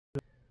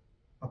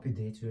Happy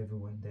day to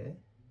everyone there.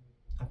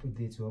 Happy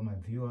day to all my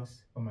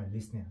viewers, all my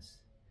listeners.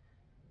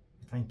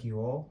 Thank you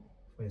all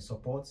for your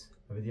support.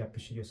 I really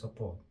appreciate your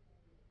support.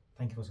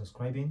 Thank you for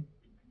subscribing.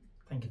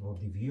 Thank you for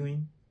the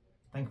viewing.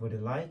 Thank you for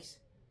the likes.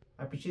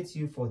 I appreciate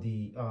you for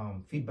the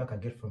feedback I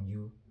get from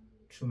you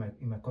through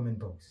in my comment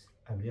box.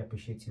 I really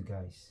appreciate you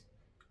guys.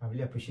 I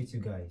really appreciate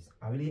you guys.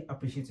 I really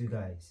appreciate you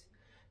guys.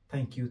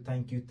 Thank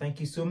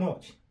you so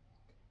much.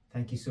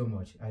 Thank you so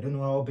much. I don't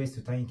know how best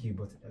to thank you,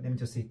 but let me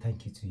just say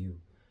thank you to you.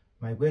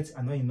 My words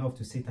are not enough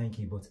to say thank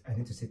you, but I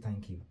need to say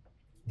thank you.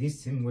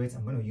 These same words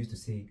I'm going to use to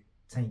say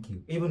thank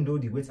you, even though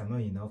the words are not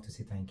enough to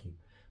say thank you,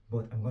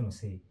 but I'm going to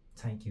say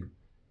thank you.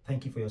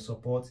 Thank you for your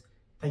support.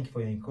 Thank you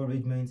for your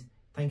encouragement.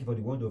 Thank you for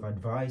the word of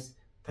advice.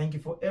 Thank you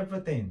for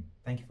everything.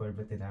 Thank you for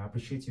everything. I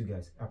appreciate you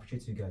guys. I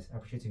appreciate you guys. I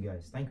appreciate you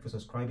guys. Thank you for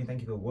subscribing.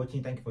 Thank you for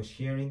watching. Thank you for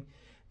sharing.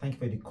 Thank you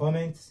for the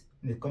comments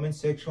in the comment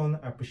section.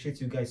 I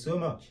appreciate you guys so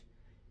much.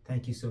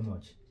 Thank you so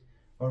much.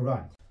 All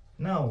right.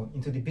 Now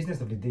into the business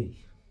of the day.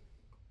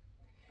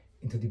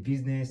 Into the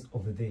business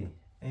of the day.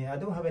 And I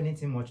don't have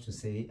anything much to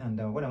say.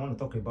 And what I want to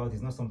talk about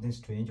is not something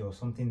strange or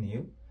something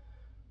new.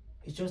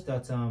 It's just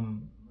that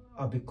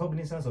I'll be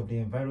cognizant of the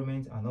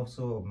environment and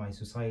also of my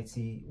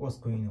society, what's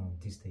going on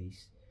these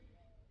days.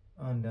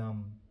 And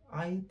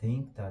I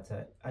think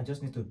that I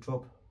just need to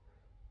drop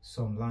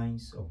some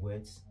lines of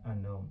words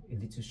and a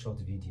little short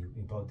video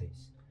about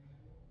this.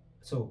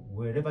 So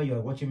wherever you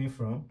are watching me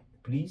from,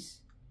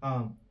 please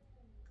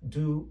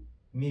do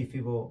me a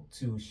favor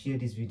to share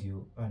this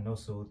video and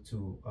also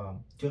to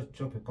just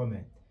drop a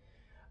comment.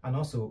 And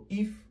also,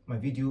 if my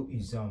video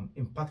is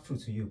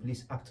impactful to you,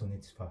 please act on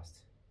it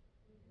fast.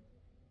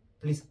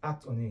 Please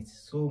act on it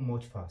so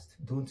much fast.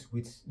 Don't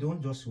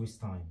just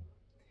waste time.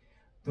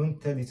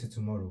 Don't tell it to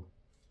tomorrow.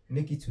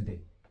 Make it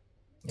today.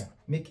 Yeah,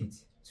 make it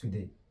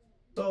today.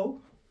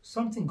 So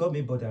something got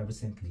me bothered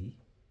recently.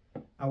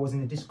 I was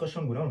in a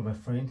discussion with one of my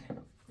friends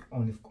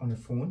on the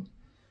phone.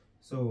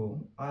 So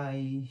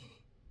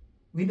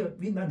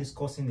we're not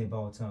discussing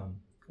about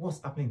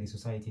what's happening in the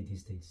society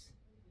these days.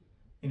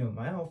 You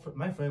know,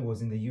 my friend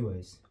was in the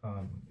US.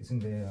 It's in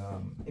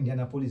the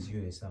Indianapolis,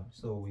 US.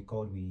 So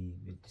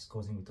we're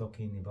discussing, we're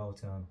talking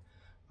about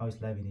how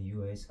it's life in the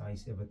US, how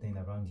is everything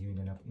around you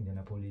in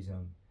Indianapolis,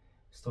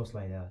 stuff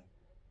like that.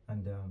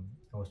 And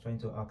I was trying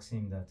to ask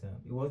him that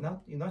it was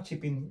not,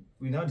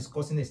 we're not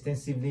discussing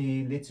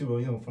extensively later,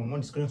 you know, from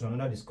one discussion to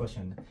another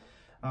discussion.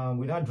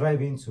 We're not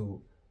driving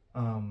to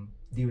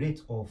the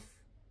rate of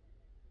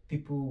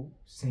people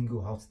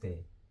single out there,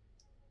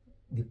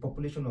 the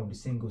population of the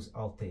singles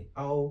out there,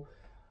 how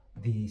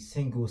the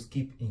singles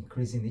keep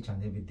increasing each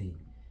and every day.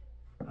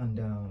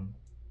 And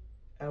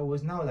I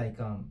was now like,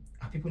 are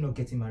people not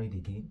getting married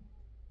again?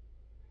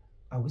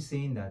 Are we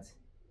saying that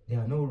there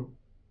are no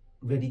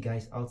ready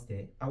guys out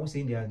there? Are we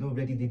saying there are no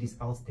ready ladies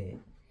out there?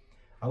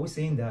 Are we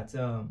saying that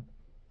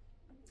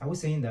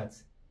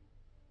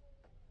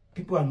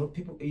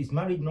is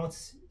marriage not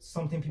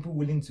something people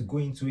willing to go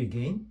into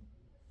again?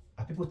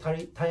 Are people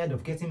tired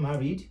of getting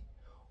married?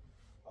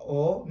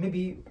 Or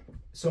maybe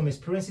some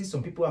experiences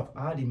some people have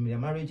had in their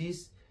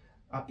marriages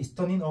is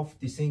turning off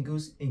the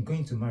singles and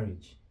going to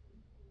marriage.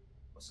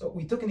 So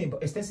we're talking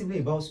extensively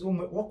about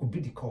what could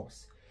be the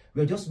cause.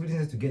 We're just reading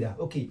it together.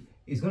 Okay,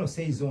 it's going to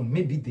say his own,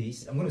 maybe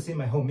this. I'm going to say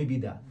my home, maybe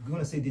that. We're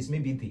going to say this,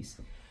 maybe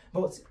this.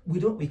 But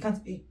we can't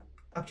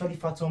actually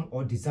fathom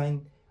or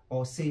design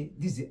or say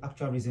this is the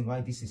actual reason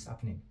why this is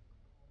happening.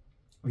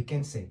 We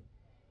can't say.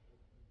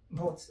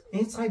 But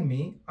inside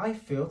me, I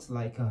felt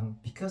like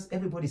because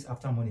everybody's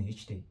after money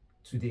each day,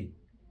 today.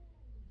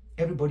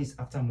 Everybody's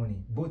after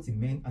money, both the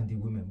men and the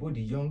women, both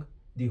the young,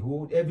 the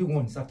old,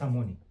 everyone is after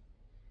money.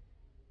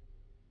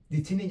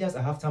 The teenagers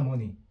are after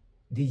money.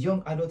 The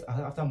young adults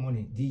are after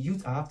money. The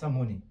youth are after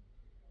money.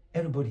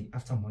 Everybody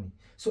after money.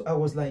 So I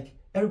was like,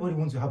 everybody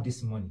wants to have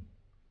this money.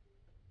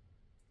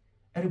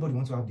 Everybody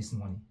wants to have this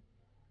money.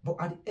 But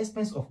at the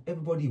expense of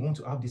everybody want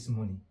to have this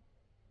money,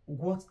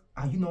 what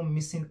are you not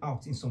missing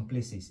out in some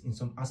places, in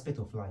some aspect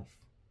of life?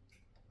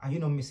 Are you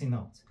not missing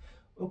out?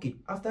 Okay,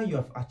 after you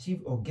have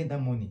achieved or get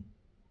that money,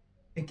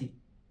 okay,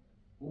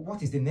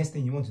 what is the next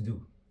thing you want to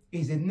do?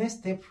 Is the next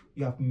step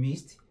you have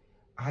missed?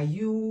 Will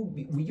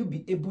you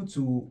be able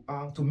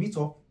to meet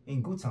up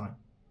in good time?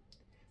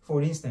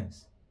 For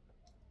instance,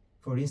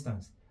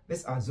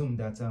 let's assume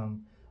that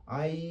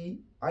I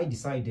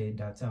decided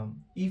that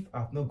if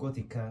I've not got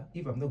a car,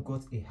 if I've not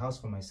got a house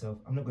for myself,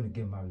 I'm not going to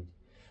get married.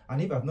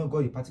 And if I've not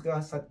got a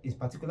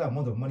particular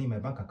amount of money in my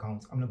bank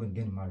account, I'm not going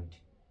to get married.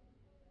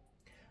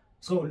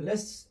 So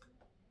let's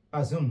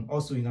assume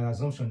also in an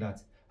assumption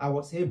that I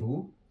was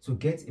able to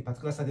get a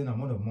particular certain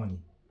amount of money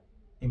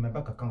in my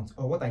bank account,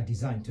 or what I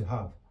designed to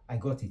have, I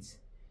got it.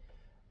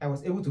 I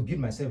was able to build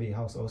myself a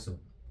house also.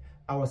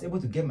 I was able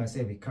to get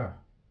myself a car.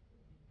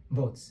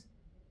 But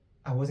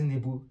I wasn't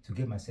able to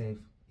get myself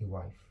a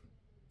wife.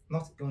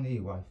 Not only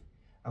a wife,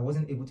 I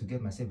wasn't able to get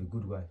myself a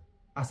good wife.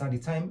 As at the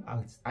time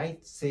I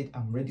said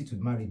I'm ready to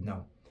marry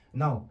now.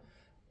 Now,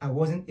 I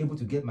wasn't able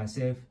to get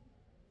myself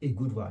a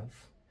good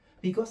wife.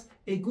 Because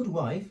a good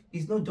wife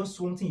is not just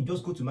something you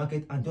just go to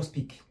market and just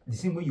pick, the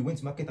same way you went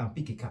to market and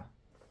pick a car.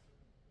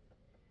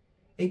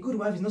 A good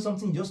wife is not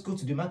something you just go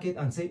to the market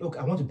and say, okay,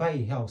 I want to buy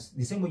a house,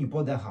 the same way you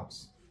bought that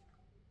house.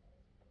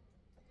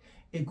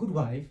 A good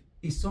wife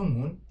is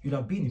someone you'll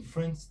have been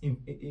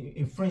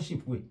in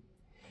friendship with.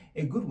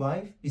 A good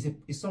wife is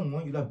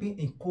someone you'll have been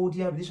in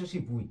cordial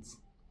relationship with.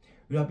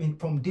 You have been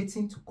from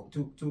dating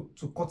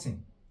to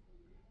courting.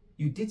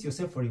 You date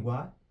yourself for a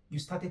while, you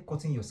started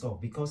courting yourself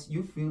because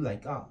you feel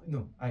like,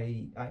 no,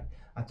 I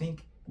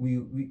think we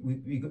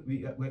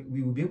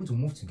will be able to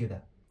move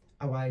together.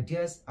 Our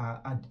ideas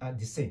are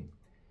the same.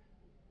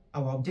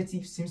 Our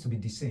objective seems to be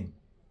the same.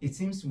 It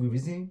seems we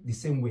reason the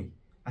same way.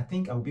 I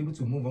think I'll be able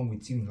to move on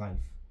with you in life.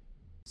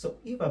 So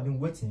if I've been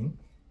waiting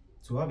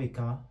to have a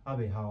car,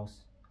 have a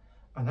house,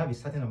 and have a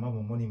certain amount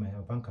of money in my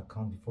bank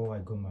account before I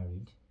got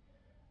married,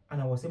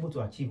 and I was able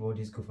to achieve all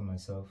this goal for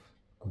myself,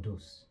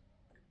 kudos.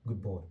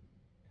 Good boy,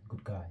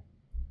 good guy,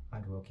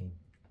 hardworking.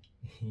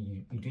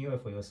 You're doing well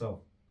for yourself.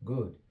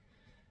 Good.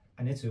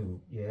 I need to,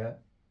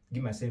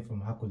 give myself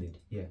some accolade.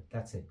 Yeah,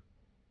 that's it.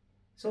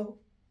 So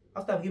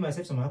after I give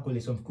myself some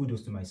accolade, some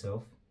kudos to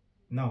myself,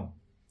 now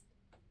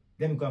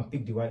let me go and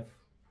pick the wife,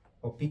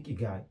 or pick a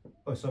guy,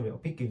 or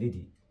pick a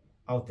lady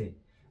out there.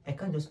 I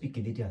can't just pick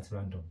a lady at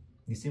random.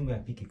 The same way I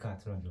pick a car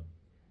at random.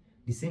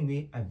 The same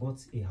way I bought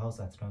a house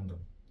at random.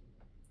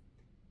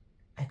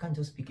 I can't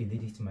just pick a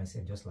lady to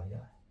myself just like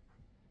that.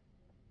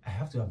 I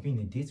have to have been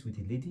on a date with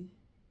a lady.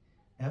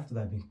 I have to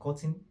have been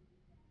courting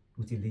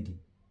with a lady,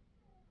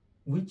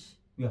 which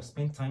we have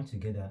spent time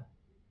together,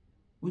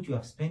 which we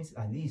have spent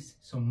at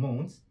least some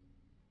months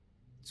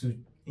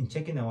in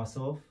checking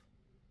ourselves,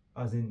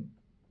 as in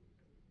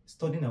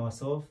studying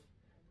ourselves,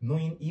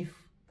 knowing if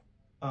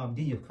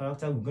your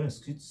character will going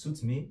to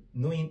suit me,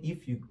 knowing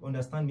if you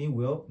understand me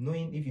well,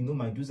 knowing if you know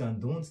my do's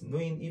and don'ts,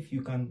 knowing if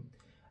you can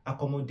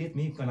accommodate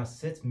me, you can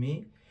accept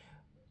me,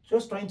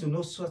 just trying to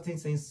know certain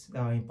things that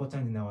are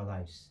important in our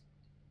lives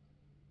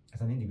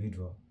as an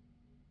individual.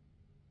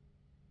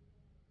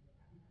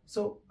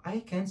 So I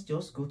can't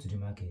just go to the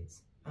market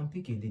and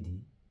pick a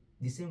lady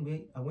the same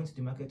way I went to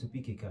the market to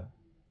pick a car,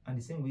 and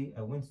the same way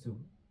I went to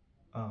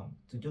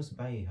just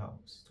buy a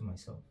house to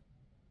myself.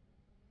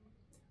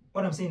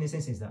 What I'm saying in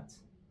essence is that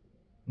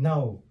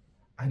now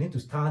I need to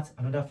start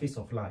another phase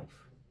of life.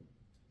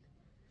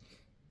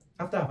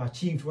 After I've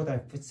achieved what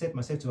I've set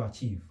myself to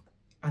achieve,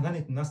 and I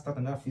need to now start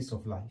another phase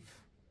of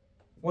life.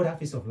 What that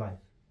phase of life?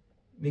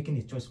 Making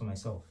a choice for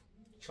myself,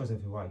 choice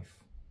of a wife.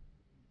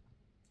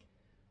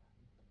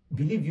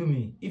 Believe you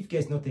me, if care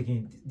is not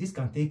taken, this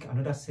can take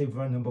another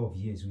several number of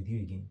years with you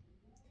again.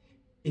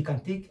 It can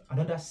take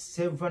another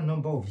several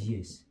number of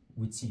years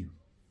with you.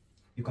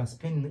 You can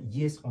spend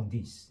years on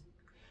this,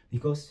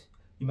 because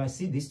you might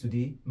see this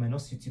today, it might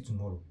not suit you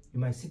tomorrow. You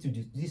might see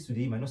this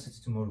today, it might not suit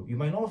you tomorrow. You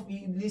might not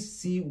really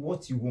see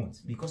what you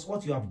want, because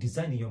what you have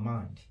designed in your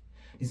mind,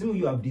 the same way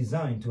you have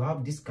designed to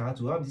have this car,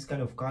 to have this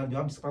kind of car, to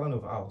have this pattern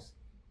of house,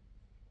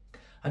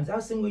 and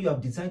that same way you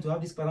have designed to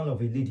have this pattern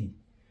of a lady,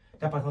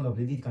 that pattern of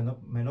lady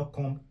might not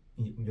come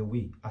in your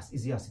way as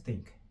easy as you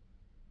think.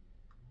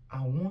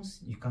 And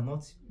once you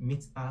cannot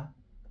meet her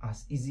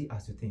as easy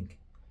as you think,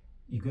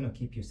 you're going to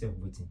keep yourself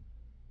waiting.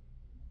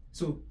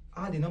 So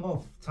add the number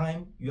of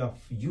time you have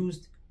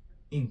used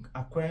in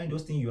acquiring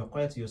those things you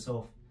acquired to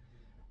yourself,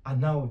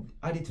 and now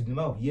add it to the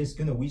number of years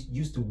you're going to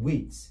use to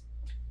wait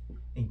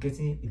in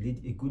getting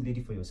a good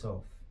lady for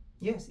yourself.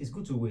 Yes, it's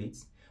good to wait,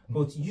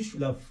 but you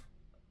should have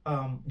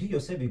do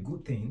yourself a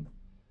good thing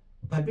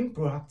by being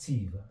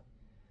proactive.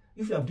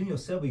 You should have done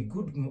yourself a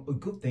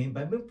good thing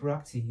by being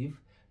proactive.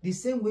 The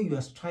same way you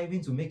are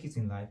striving to make it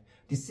in life,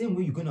 the same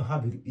way you're going to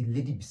have a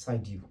lady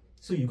beside you.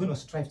 So you're going to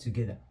strive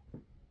together.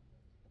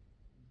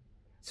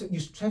 So you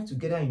strive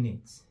together in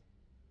it.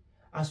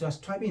 As you are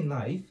striving in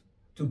life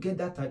to get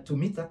that, to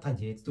meet that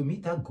target, to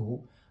meet that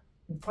goal,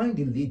 find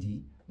a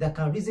lady that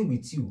can reason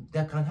with you,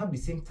 that can have the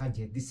same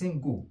target, the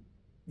same goal,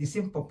 the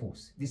same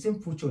purpose, the same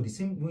future, the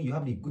same way you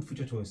have a good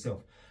future for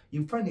yourself.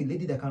 You find a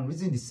lady that can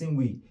reason the same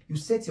way. You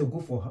set your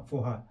goal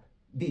for her.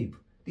 Babe,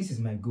 this is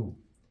my goal.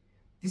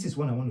 This is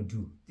what I want to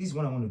do. This is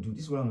what I want to do.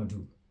 This is what I want to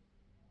do.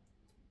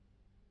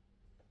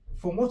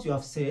 From what you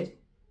have said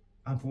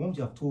and from what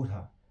you have told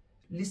her,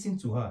 listen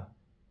to her.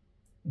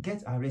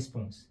 Get her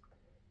response.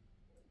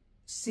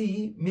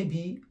 See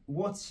maybe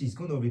what she's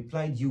going to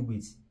reply you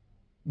with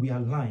will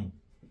align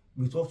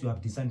with what you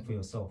have designed for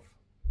yourself.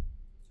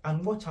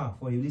 And watch her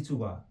for a little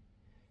while.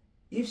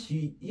 If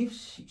she's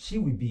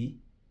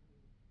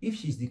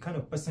the kind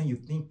of person you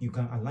think you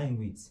can align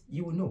with,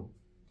 you will know.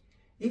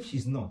 If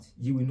she's not,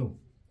 you will know.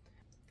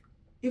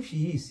 If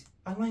she is,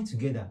 align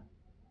together,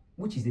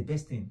 which is the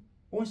best thing.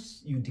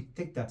 Once you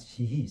dictate that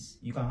she is,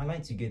 you can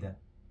align together.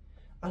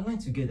 Align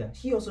together.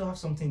 She also has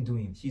something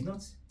doing. She's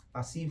not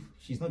as if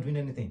she's not doing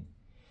anything.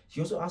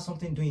 She also has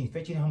something doing,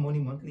 fetching her money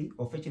monthly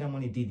or fetching her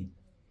money daily.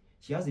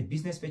 She has a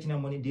business fetching her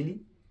money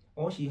daily,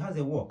 or she has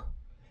a work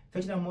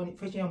fetching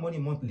her money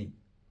monthly.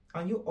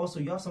 And you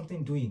have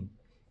something doing,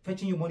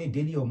 fetching you money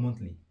daily or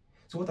monthly.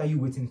 So what are you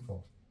waiting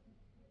for?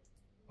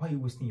 Why are you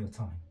wasting your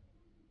time?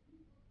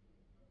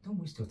 Don't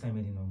waste your time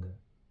any longer.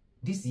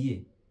 This year,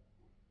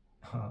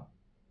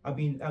 I've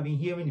been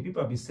hearing it.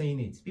 People have been saying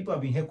it. People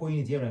have been echoing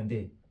it here and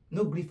there.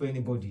 No grief for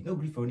anybody. No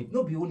grief for any.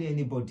 No be only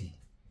anybody.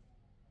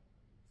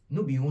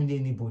 No be only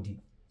anybody.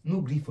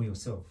 No grief for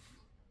yourself.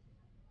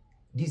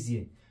 This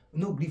year,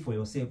 no grief for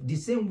yourself. The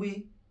same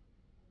way,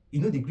 you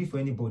know, the grief for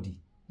anybody.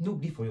 No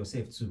grief for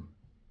yourself too.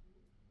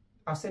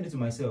 I've said it to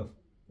myself.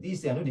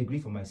 This year, I know the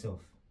grief for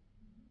myself.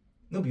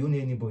 No be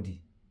only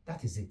anybody.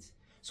 That is it.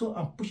 So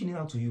I'm pushing it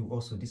out to you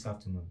also this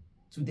afternoon.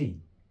 Today.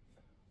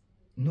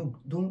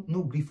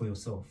 No grief for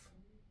yourself.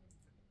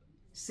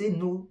 Say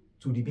no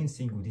to being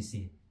single this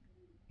year.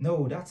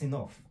 No, that's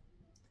enough.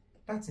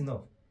 That's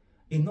enough.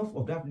 Enough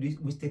of that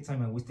wasted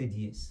time and wasted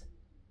years.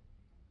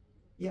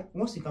 Yeah,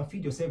 once you can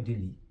feed yourself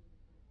daily,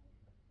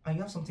 and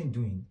you have something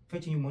doing,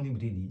 fetching you money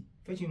daily,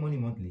 fetching you money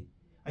monthly,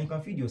 and you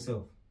can feed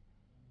yourself,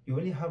 you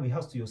only have a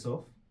house to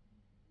yourself,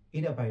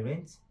 either by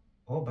rent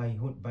or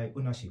by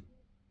ownership.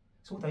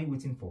 So what are you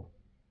waiting for?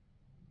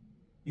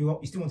 You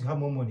still want to have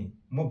more money,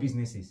 more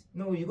businesses?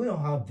 No, you're going to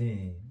have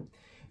them.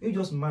 You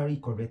just marry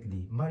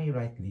correctly, marry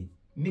rightly,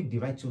 make the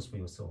right choice for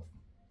yourself.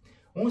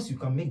 Once you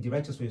can make the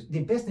right choice for yourself, the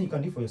best thing you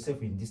can do for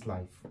yourself in this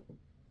life,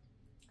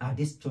 at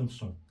this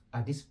junction,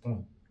 at this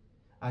point,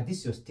 at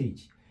this your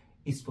stage,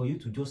 is for you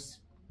to just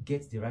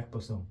get the right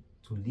person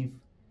to live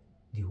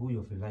the whole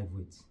of your life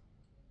with.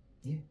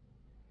 Yeah.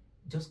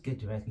 Just get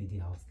the right lady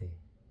out there.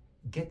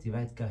 Get the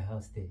right guy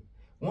out there.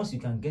 Once you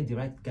can get the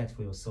right guy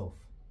for yourself,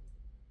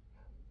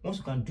 once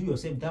you can do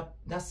yourself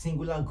that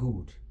singular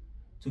good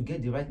to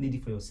get the right lady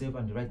for yourself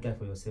and the right guy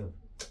for yourself,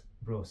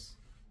 bros,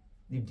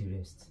 leave the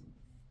rest.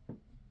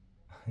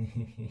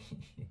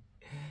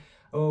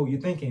 Oh,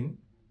 you're thinking,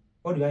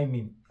 what do I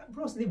mean?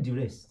 Bros, leave the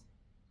rest.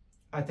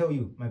 I tell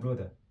you, my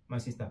brother, my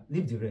sister,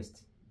 leave the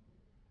rest.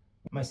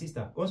 My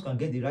sister, once you can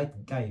get the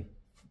right guy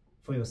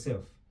for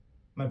yourself,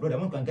 my brother,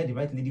 once you can get the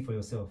right lady for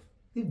yourself,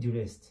 leave the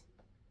rest.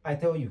 I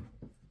tell you.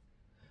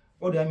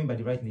 What do I mean by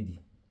the right lady?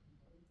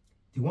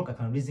 The one that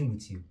can reason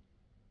with you.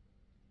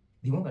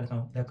 The one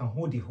that can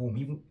hold the home,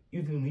 even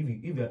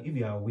if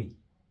you are away.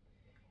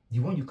 The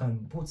one you can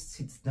both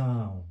sit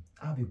down,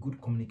 have a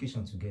good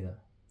communication together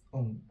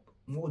on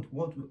what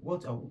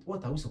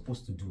are we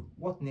supposed to do?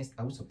 What next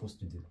are we supposed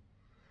to do?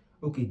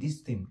 Okay, this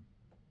thing,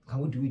 can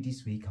we do it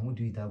this way? Can we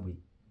do it that way?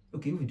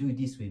 Okay, if we do it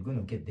this way, we're going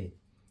to get there.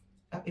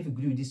 If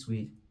we do it this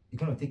way,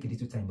 it's going to take a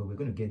little time, but we're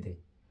going to get there.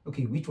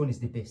 Okay, which one is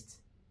the best?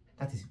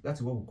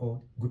 That's what we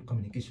call good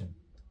communication.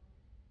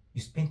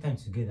 You spend time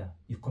together,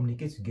 you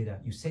communicate together,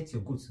 you set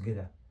your goals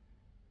together.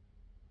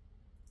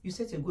 You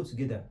set your goals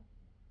together.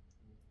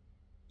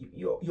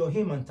 Your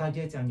aim and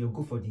target and your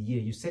goal for the year,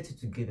 you set it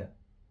together.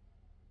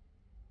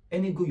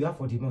 Any goal you have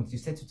for the month, you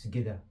set it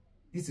together.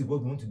 This is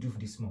what we want to do for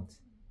this month.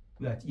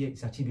 Yeah,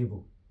 it's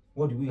achievable.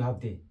 What do we have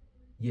there?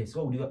 Yes.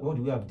 What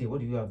do we have there? What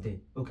do you have there?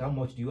 Okay, how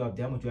much do you have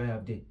there? How much do I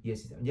have there?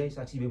 Yes, it's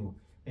achievable.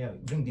 Yeah,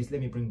 bring this.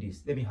 Let me bring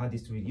this. Let me add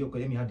this to it. Okay,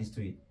 let me add this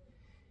to it.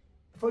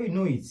 Before you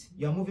know it,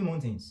 you are moving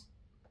mountains.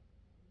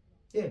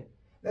 Yeah.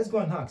 Let's go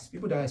and ask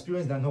people that are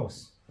experienced than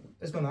us.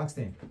 Let's go and ask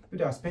them. People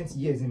that have spent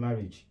years in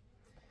marriage.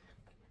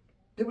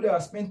 People that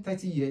have spent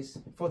 30 years,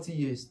 40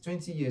 years,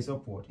 20 years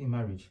upward in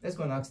marriage. Let's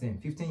go and ask them.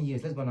 15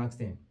 years. Let's go and ask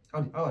them.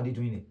 How are they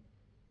doing it?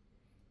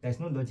 There's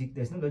no logic.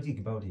 There's no logic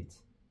about it.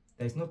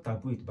 There's no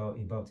taboo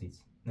about it.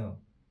 No.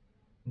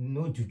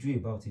 No juju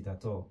about it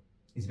at all.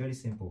 It's very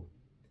simple.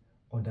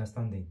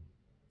 Understanding.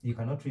 You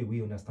cannot throw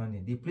away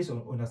understanding. The place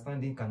of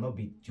understanding cannot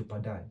be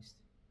jeopardized.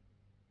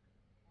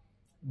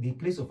 The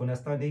place of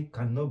understanding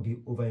cannot be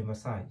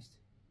overemphasized.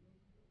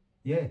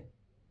 Yeah.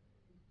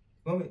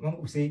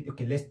 When we say,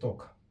 okay, let's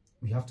talk,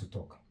 we have to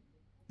talk.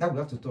 That we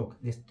have to talk,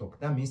 let's talk.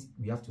 That means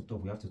we have to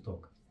talk, we have to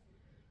talk.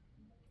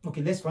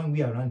 Okay, let's find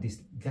way around this.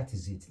 That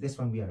is it. Let's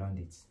find way around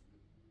it.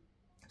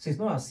 So it's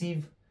not as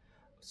if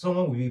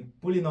someone will be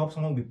pulling up,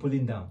 someone will be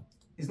pulling down.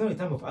 It's not a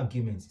time of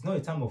arguments. It's not a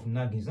time of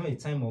nagging. It's not a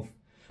time of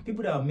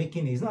people that are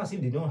making it. It's not as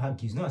if they don't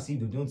argue. It's not as if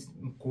they don't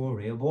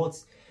quarrel.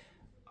 But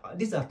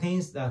these are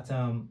things that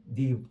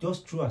they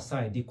just throw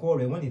aside. They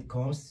quarrel when it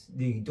comes.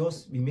 They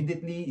just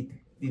immediately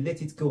they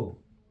let it go.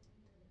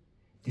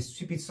 They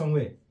sweep it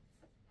somewhere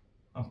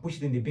and push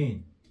it in the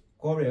bin.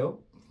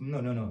 Quarrel?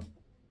 No.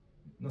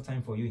 No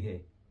time for you here.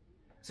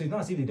 So it's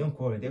not as if they don't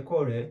quarrel. They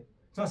quarrel.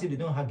 It's not as if they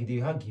don't argue.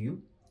 They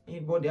argue.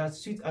 But they are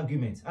sweet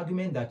arguments.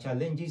 Argument that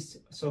challenges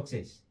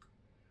success.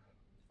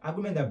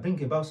 Argument that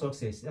bring about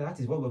success. That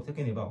is what we're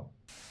talking about.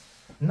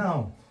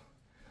 Now,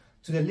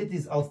 to the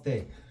ladies out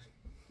there.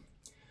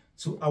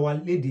 To our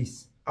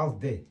ladies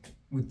out there.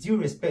 With due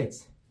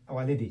respect,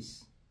 our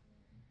ladies.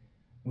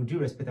 With due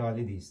respect, our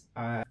ladies.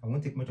 I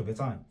won't take much of your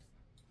time.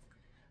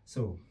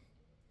 So,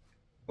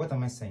 what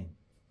am I saying?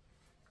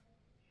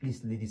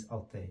 Please, ladies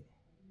out there.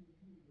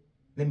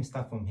 Let me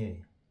start from here.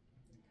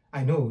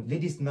 I know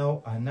ladies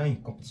now are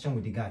in competition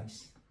with the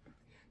guys.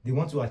 They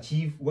want to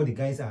achieve what the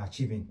guys are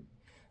achieving.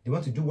 They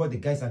want to do what the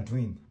guys are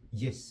doing.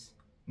 Yes,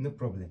 no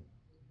problem.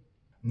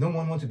 No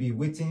one wants to be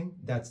waiting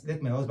that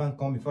let my husband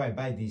come before I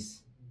buy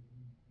this.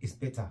 It's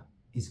better.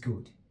 It's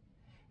good.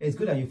 It's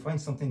good that you find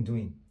something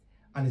doing.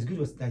 and it's good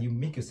that you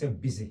make yourself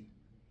busy.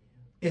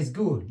 It's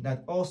good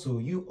that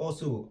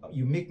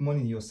you make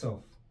money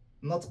yourself.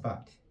 Not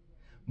bad.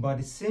 But at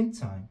the same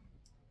time,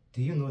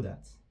 do you know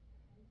that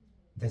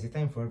there's a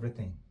time for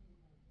everything?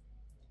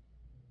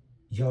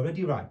 You're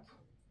already ripe.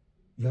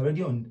 You're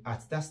already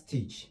at that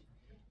stage.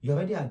 You're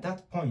already at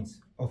that point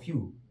of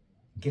you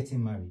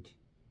getting married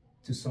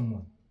to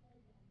someone.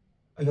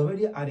 You're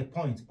already at a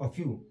point of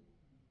you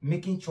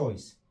making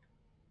choice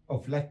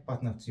of life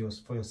partner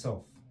for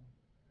yourself.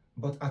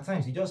 But at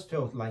times you just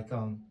felt like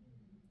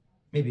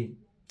maybe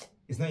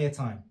it's not yet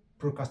time.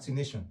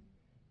 Procrastination.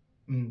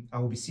 I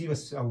will be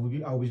serious. I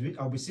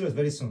will be serious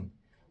very soon.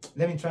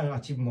 Let me try and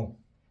achieve more.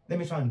 Let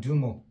me try and do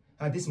more.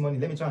 This money,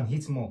 let me try and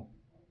hit more.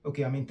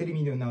 Okay, I'm in 30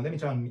 million now. Let me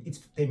try and hit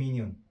 10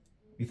 million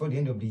before the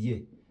end of the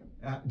year.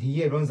 The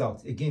year runs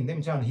out again. Let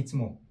me try and hit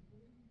more.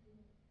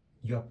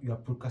 You are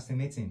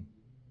procrastinating.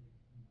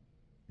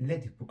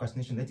 Let the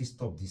procrastination, let it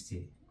stop this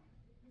year.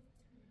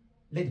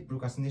 Let the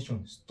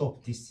procrastination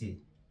stop this year.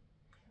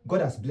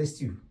 God has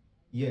blessed you.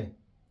 Yeah,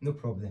 no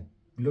problem.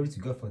 Glory to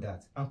God for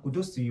that. And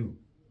kudos to you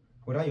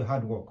for that your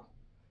hard work.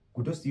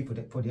 Kudos to you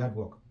for the hard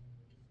work.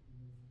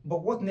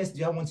 But what next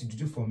do I want you to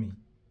do for me?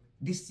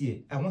 This year,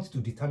 I want you to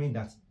determine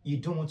that you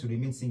don't want to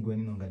remain single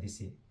any longer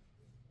this year.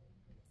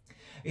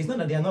 It's not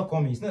that they are not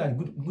coming. It's not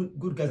that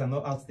good guys are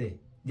not out there.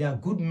 There are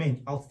good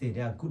men out there.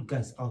 There are good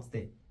guys out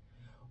there.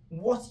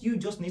 What you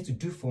just need to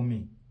do for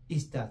me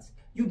is that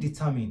you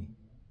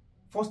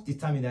first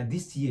determine that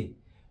this year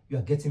you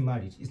are getting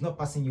married. It's not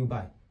passing you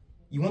by.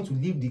 You want to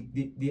leave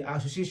the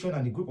association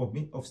and the group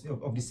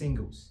of the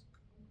singles.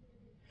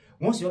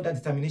 Once you have that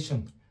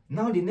determination,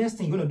 now the next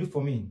thing you're going to do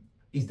for me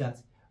is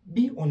that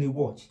be on the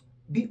watch,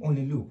 be on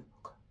the look,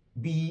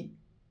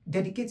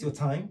 dedicate your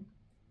time,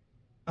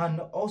 and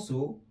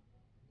also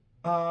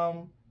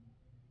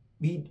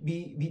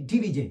be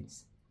diligent,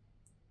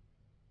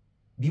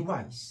 be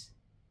wise.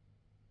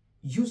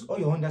 Use all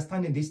your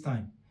understanding this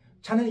time.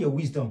 Channel your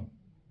wisdom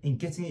in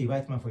getting a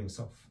right man for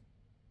yourself.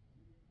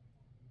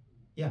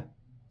 Yeah.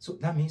 So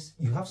that means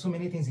you have so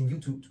many things in you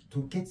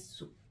to get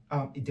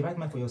the right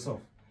man for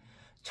yourself.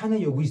 Channel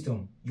your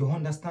wisdom, your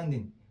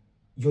understanding,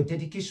 your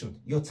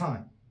dedication, your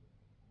time.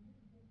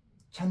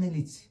 Channel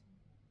it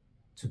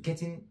to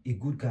getting a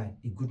good guy,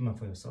 a good man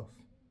for yourself.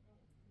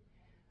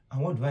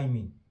 And what do I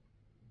mean?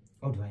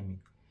 What do I mean?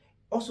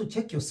 Also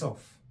check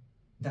yourself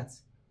that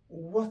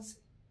what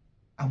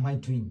am I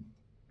doing?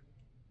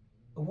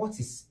 What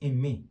is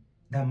in me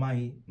that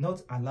might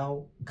not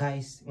allow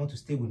guys want to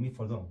stay with me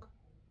for long?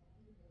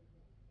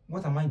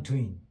 What am I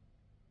doing?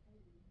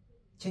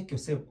 Check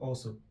yourself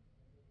also.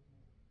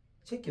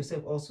 Check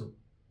yourself also.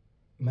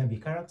 It might be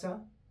character,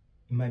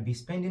 it might be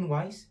spending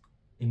wise,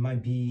 it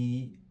might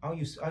be how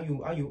you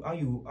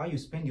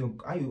spend your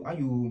how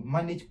you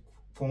manage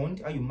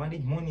fund, how you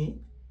manage money,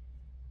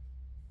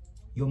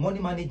 your money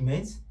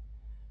management,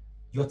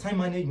 your time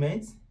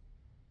management,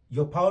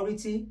 your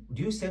priority.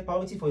 Do you set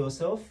priority for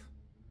yourself?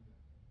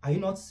 Are you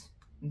not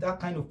that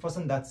kind of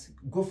person that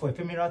go for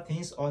ephemeral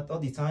things all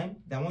the time,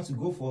 that wants to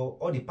go for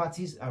all the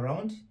parties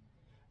around,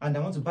 and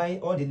that want to buy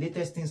all the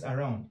latest things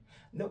around?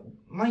 No,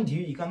 mind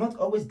you, you cannot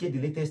always get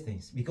the latest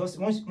things, because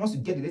once you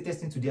get the latest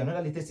thing today,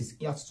 another latest is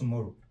out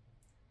tomorrow.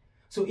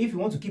 So if you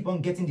want to keep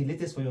on getting the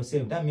latest for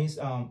yourself, that means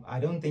I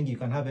don't think you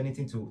can have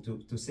anything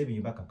to save in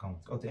your bank account,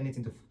 or to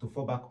anything to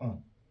fall back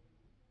on.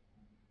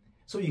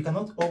 So you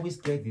cannot always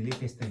get the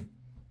latest thing.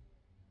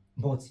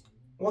 But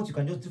what you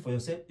can just do for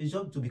yourself is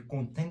just to be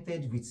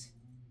contented with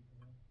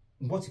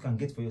what you can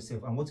get for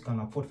yourself and what you can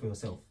afford for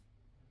yourself.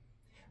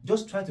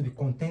 Just try to be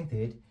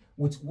contented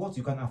with what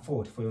you can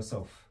afford for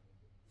yourself.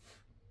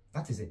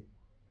 That is it.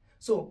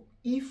 So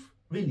if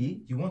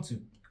really you want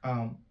to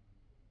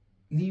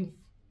leave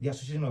the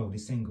association of the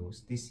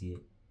singles this year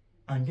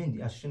and join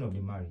the association of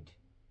the married,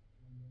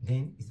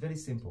 then it's very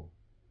simple.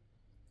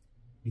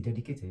 Be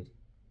dedicated.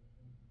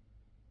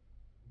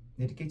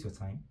 Dedicate your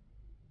time.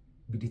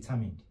 Be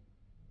determined.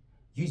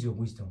 Use your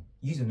wisdom.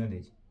 Use your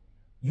knowledge.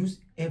 Use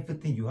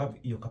everything you have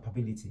in your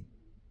capability.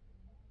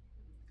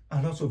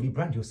 And also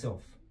rebrand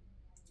yourself.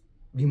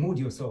 Remold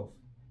yourself.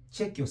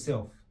 Check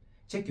yourself.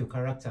 Check your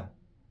character.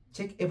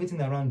 Check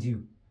everything around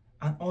you.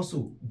 And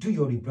also do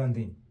your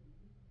rebranding.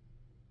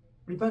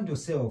 Rebrand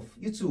yourself.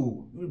 You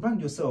too.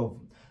 Rebrand yourself.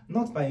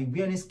 Not by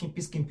wearing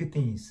skimpy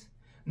things.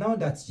 Now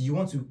that you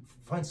want to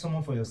find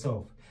someone for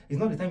yourself, it's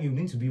not the time you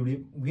need to be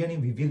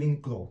wearing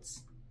revealing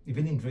clothes,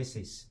 revealing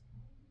dresses.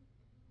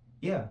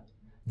 Yeah.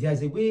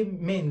 There's a way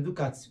men look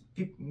at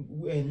people,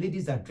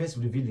 ladies that dress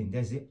revealing.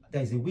 There's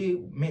a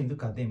way men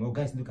look at them, or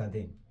guys look at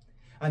them.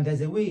 And there's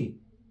a way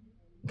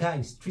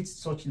guys treat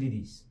such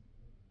ladies.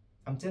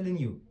 I'm telling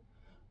you.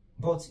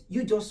 But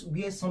you just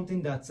wear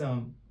something that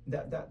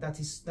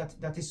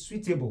that is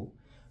suitable,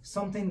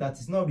 something that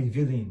is not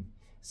revealing,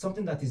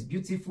 something that is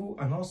beautiful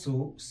and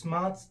also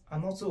smart,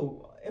 and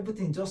also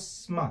everything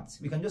just smart.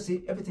 We can just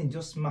say everything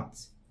just smart.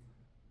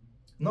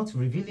 Not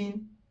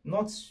revealing,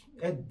 not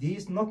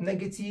this, not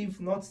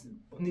negative, not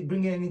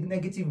bringing any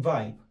negative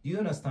vibe. Do you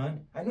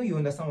understand? I know you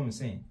understand what I'm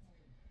saying.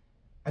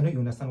 I know you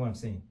understand what I'm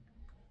saying.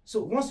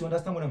 So once you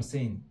understand what I'm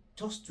saying,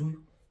 just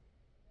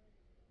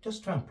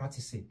try and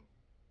practice it.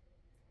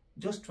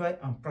 Just try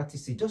and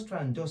practice it. Just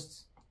try and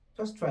just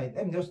try it.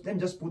 Let me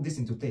just put this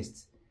into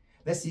test.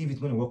 Let's see if it's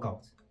going to work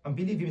out. And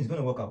believe me, it's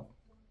going to work out.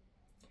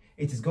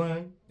 It is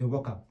going to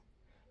work out.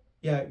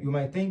 Yeah, you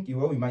might think, you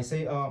might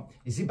say,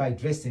 is it by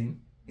dressing?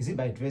 Is it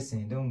by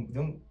dressing?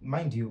 Don't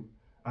mind you.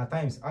 At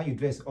times, how you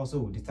dress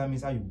also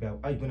determines how you're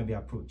going to be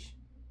approached.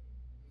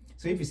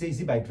 So if you say,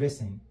 is it by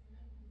dressing?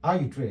 How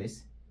you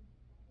dress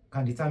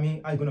can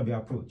determine how you're going to be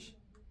approached.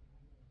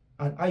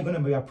 And how you're going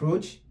to be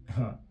approached,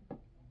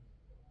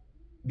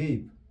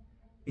 babe,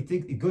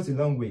 it goes a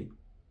long way.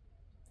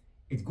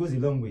 It goes a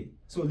long way.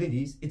 So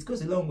ladies, it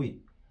goes a long way.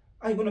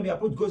 How you're going to be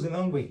approached goes a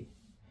long way.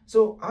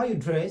 So how you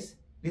dress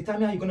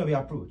determine how you're going to be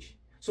approached.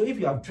 So if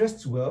you have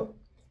dressed well,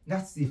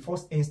 that's the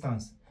first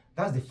instance.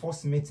 That's the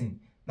first meeting.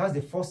 That's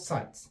the first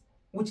sight,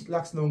 which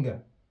lasts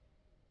longer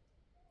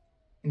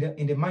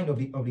in the mind of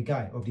the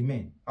guy, of the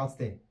man out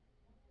there.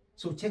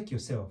 So check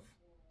yourself.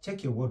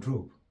 Check your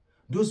wardrobe.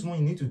 Those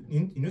ones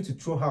you need to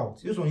throw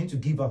out. Those ones you need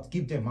to give out.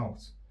 Give them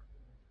out.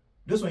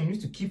 Those ones you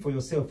need to keep for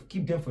yourself.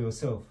 Keep them for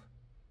yourself.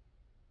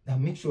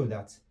 And make sure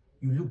that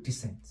you look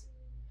decent.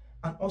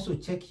 And also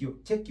check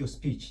your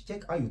speech.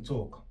 Check how you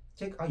talk.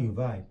 Check how you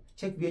vibe.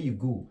 Check where you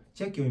go.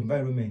 Check your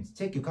environment.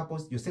 Check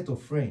your set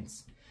of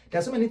friends. There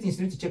are so many things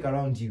you need to check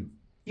around you.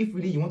 If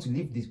really you want to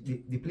leave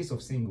the place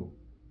of single.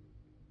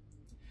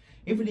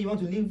 If really you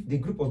want to leave the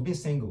group of being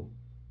single.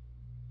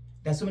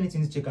 There are so many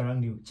things to check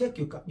around you. Check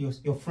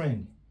your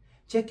friend.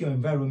 Check your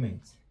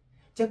environment.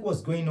 Check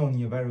what's going on in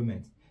your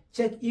environment.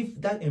 Check if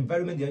that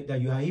environment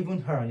that you are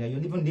even heard, that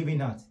you're even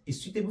living at,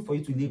 is suitable for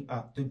you to live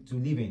at, to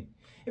live in.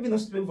 If it's not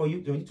suitable for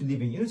you to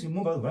live in, you need to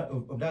move out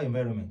of that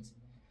environment.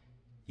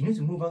 You need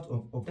to move out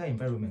of that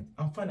environment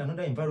and find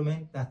another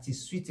environment that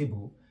is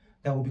suitable,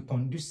 that will be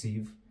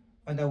conducive,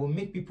 and that will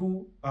make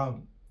people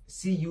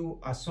see you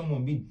as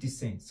someone being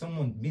decent,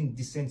 someone being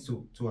decent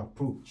to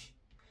approach,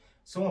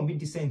 someone being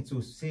decent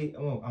to say,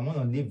 oh, I want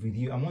to live with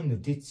you, I want to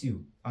date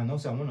you, and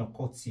also I want to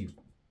court you.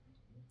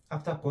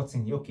 After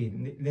courting, okay,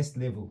 next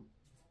level,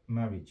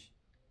 marriage.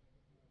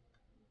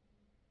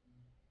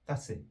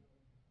 That's it.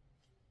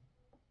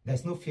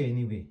 There's no fear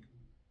anyway.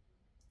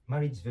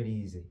 Marriage is very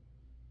easy.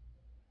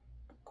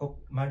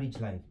 Marriage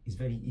life is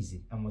very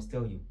easy. I must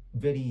tell you,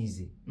 very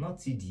easy, not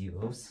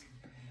tedious.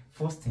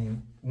 First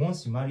thing,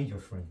 once you marry your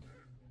friend,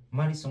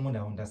 marry someone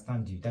that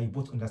understands you, that you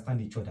both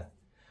understand each other.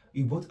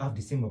 You both have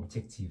the same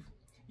objective.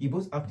 You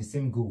both have the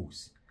same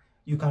goals.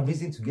 You can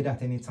reason together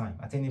at any time,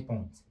 at any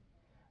point.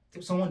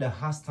 Someone that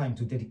has time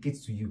to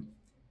dedicate to you.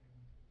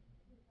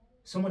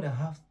 Someone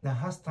that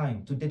has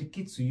time to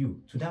dedicate to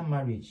you, to that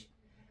marriage,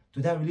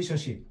 to that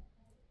relationship.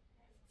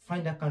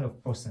 Find that kind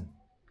of person.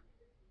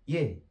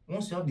 Yeah,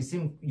 once you have the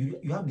same,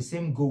 you have the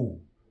same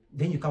goal,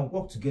 then you can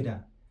work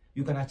together.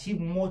 You can achieve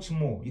much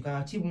more. You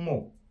can achieve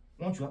more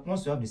once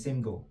you have the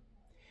same goal.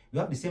 You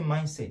have the same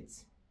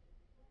mindset.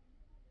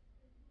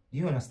 Do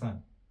you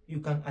understand?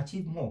 You can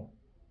achieve more.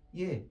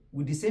 Yeah,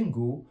 with the same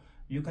goal,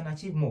 you can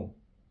achieve more.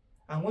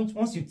 And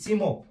once you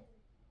team up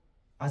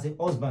as a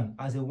husband,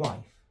 as a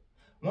wife,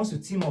 once you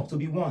team up to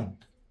be one,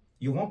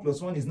 your 1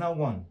 + 1 is now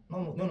 1,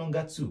 no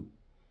longer 2.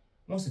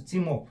 Once you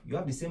team up, you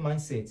have the same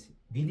mindset.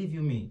 Believe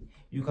you me,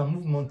 you can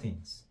move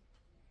mountains.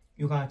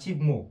 You can achieve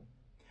more.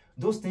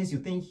 Those things you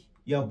think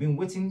you have been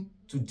waiting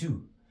to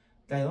do,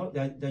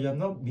 that you have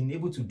not been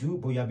able to do,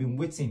 but you have been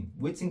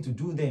waiting to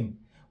do them,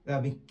 that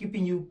have been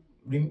keeping you,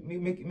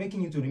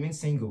 making you to remain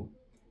single.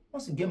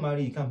 Once you get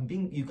married, you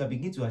can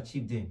begin to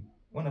achieve them,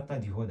 one after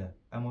the other.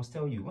 I must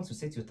tell you, once you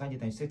set your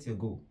target and you set your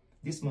goal,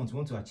 this month you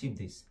want to achieve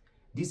this.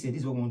 This year,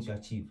 this is what you want to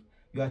achieve.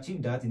 You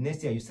achieve that, the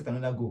next year you set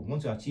another goal, you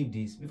want to achieve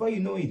this. Before you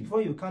know it,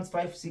 before you count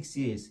 5, 6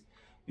 years,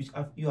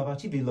 you have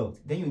achieved a lot.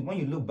 Then when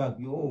you look back,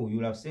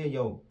 you'll have said,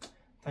 yo,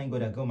 thank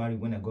God I got married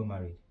when I got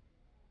married.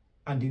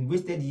 And in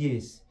wasted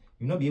years,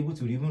 you'll not be able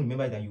to even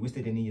remember that you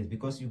wasted any years,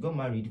 because you got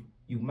married,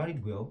 you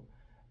married well,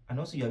 and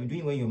also you have been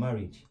doing well in your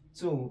marriage.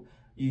 So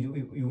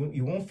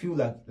you won't feel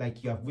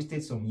like you have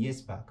wasted some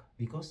years back,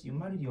 because you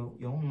married your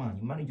own man,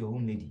 you married your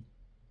own lady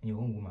and your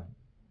own woman.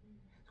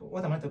 So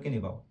what am I talking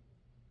about?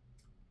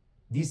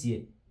 This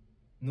year,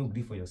 no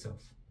grief for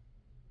yourself.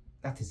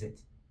 That is it.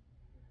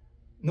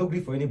 No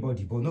grief for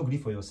anybody, but no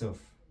grief for yourself.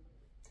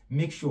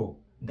 Make sure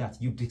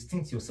that you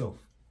distinct yourself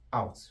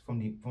out from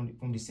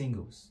the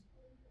singles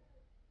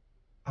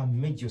and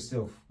merge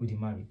yourself with the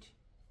married.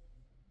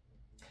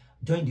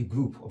 Join the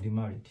group of the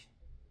married.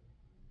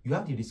 You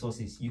have the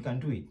resources, you can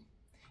do it.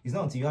 It's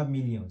not until you have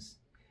millions.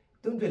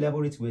 Don't do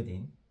elaborate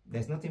wedding.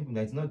 There's nothing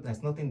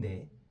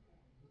there.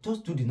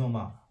 Just do the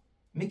normal.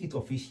 Make it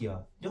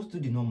official. Just do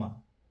the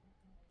normal.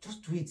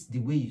 Just do it the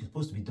way it's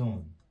supposed to be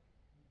done.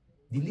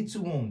 The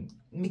little one,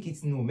 make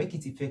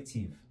it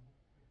effective.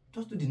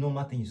 Just do the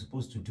normal thing you're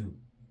supposed to do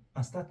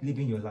and start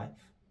living your life.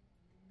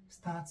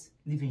 Start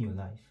living your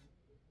life.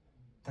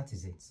 That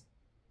is it.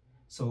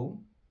 So,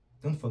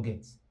 don't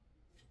forget,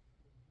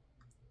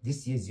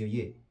 this year is your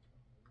year.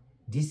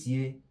 This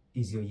year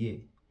is your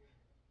year.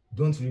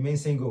 Don't remain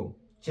single.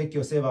 Check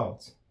yourself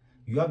out.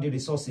 You have the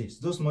resources.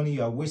 Those money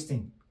you are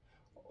wasting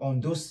on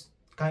those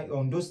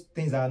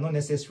things that are not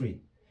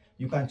necessary,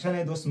 you can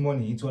channel those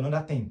money into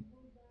another thing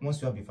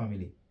once you have a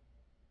family.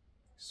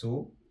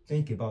 So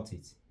think about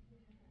it.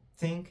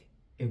 Think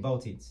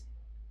about it.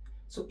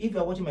 So if you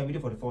are watching my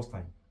video for the first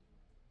time,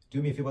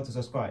 do me a favor to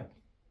subscribe.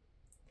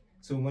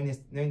 So when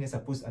I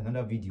post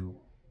another video,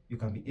 you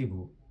can be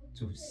able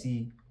to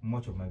see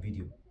much of my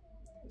video.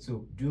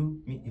 So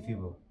do me a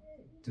favor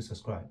to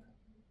subscribe.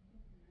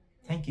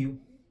 Thank you.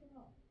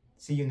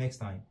 See you next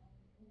time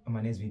on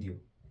my next video.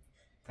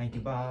 Thank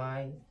you.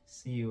 Bye.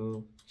 See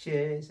you.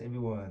 Cheers,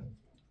 everyone.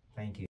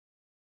 Thank you.